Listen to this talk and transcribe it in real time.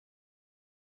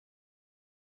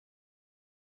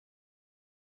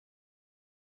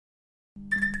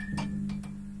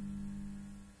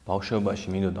ბავშვობაში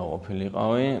მინდოდა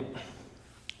ყოფილიყავი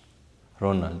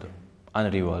რონალდო, ან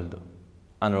რივალდო,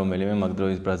 ან რომელიმე მაგ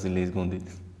დროის ბრაზილიის გუნდით.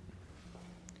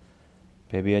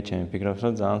 ბებია ჩემი ფიქრობს,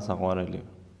 რომ ძალიან საყვარელია.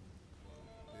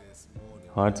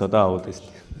 ვარ ცოტა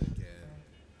აუტისტი.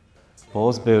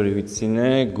 ბოლოს ბევრი ვიცინე,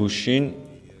 გუშინ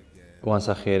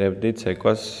ვანსახიერებდი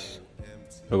ცეკვას,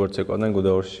 როგორც ცეკვავდნენ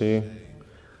გუდაურში,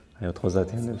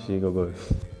 90-იანებში გოგოები.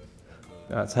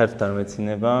 საერთოდ არ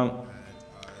მეცინება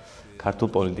ქართულ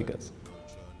პოლიტიკას.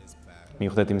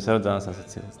 მიუხედავად იმისა, რომ ძალიან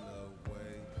სასაცილოა.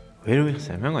 ვერ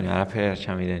ვიხსენ, მე მგონი არაფერი არ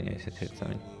ჩამიდენია ესეთ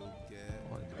ერთსავე.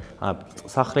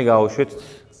 სახლი გავუშვით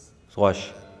ზღვაში.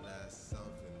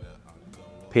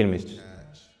 ფილმისთვის.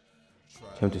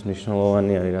 ჩემთვის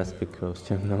მნიშვნელოვანი არის რას ფიქრობს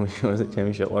ჩემ ნამუშევრზე,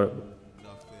 ჩემი შეყვარება.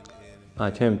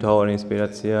 ჩემი მთავარი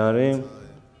ინსპირაცია არის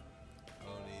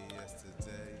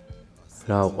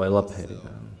რა ყველაფერი,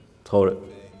 ცხოვრება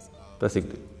და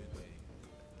სიკვდილი.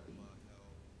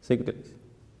 სიკვდილი.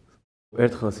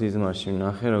 ერთხელ სიზმარში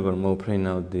ვნახე, როგორ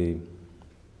მოვფრინავდი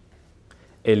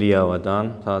ელიავადან,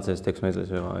 სადაც ეს ტექსტი მეძლის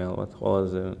ვეღავი ალბათ,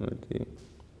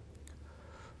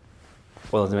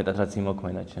 ყველაზე მეტად რაც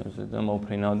იმოქმედა ჩემზე და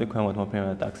მოვფრინავდი, ქვემოთ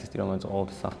მოვფრინავდა ტაქსისტი, რომელიც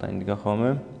ყოველთვის სახთან იდგა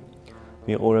ხოლმე.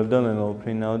 მიყურებდა, მე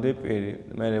მოვფრინავდი,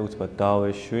 მე უცბად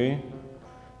დავეშვი,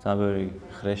 ძაბერი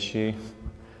ხრეში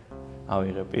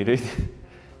ავიღე პირით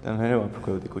და მე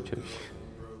ვაფრქვევდი ქუჩებში.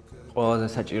 ყველაზე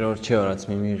საჭირო რჩევა რაც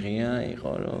მიმიღია,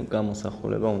 იყო რომ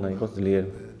გამოსახულება უნდა იყოს ძლიერ.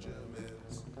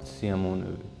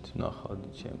 სიამოვნებით ნახავდი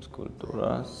ჩემს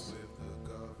კულტურას.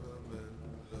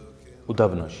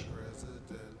 უდაბნოში.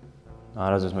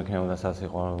 არასდროს მექნებოდა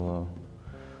სასიყვარულო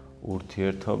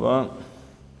ურთიერთობა.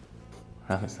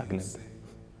 რამე საგნებდა.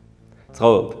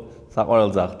 ცხოვრობ,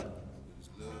 საყვარელ ძაღლთან.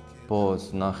 ბოლოს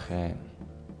ნახე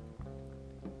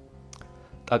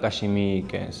ტაკაში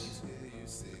მიიკენს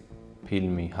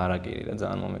ფილმი ჰარაკირი და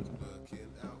ძალიან მომეწონა.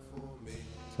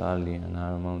 ძალიან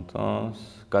არ მომწონს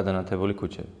გადანათებული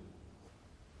ქუჩები.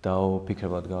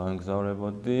 დაუფიქრებლად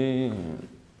გავემგზავრებოდი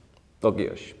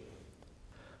ტოკიოში.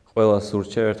 ყველა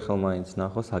სურჩე ერთხელ მაინც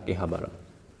ნახოს აკიჰაბარა.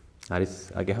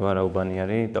 არის აკიჰაბარა უბანი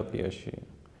არის ტოკიოში.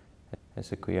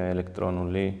 ესე ქვია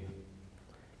ელექტრონული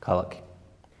ქალაქი.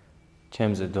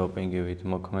 ჩემზე დოპინგივით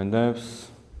მოქმედებს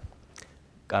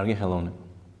კარგი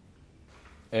ხელოვნება.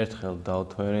 ერთხელ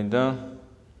დავთვერი და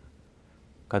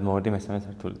გადმოვედი მესამე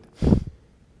სართულით.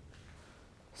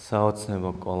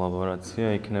 საოცნებო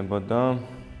კოლაბორაცია იქნებოდა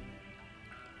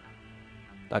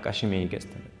ტაკაში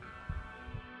მიიგესტები.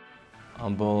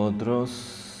 ამ ბოლო დროს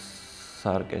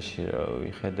სარკეში რა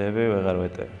ვიხედები, ვეღარ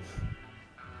ვეტევი.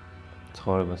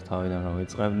 ცხოვრებას თავიდან რა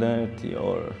ვიწყებდი,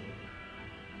 1-2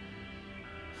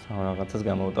 სამ რაღაცას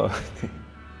გამოვტოვებდი.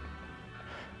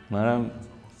 მაგრამ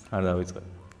არ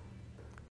დავიწყებ.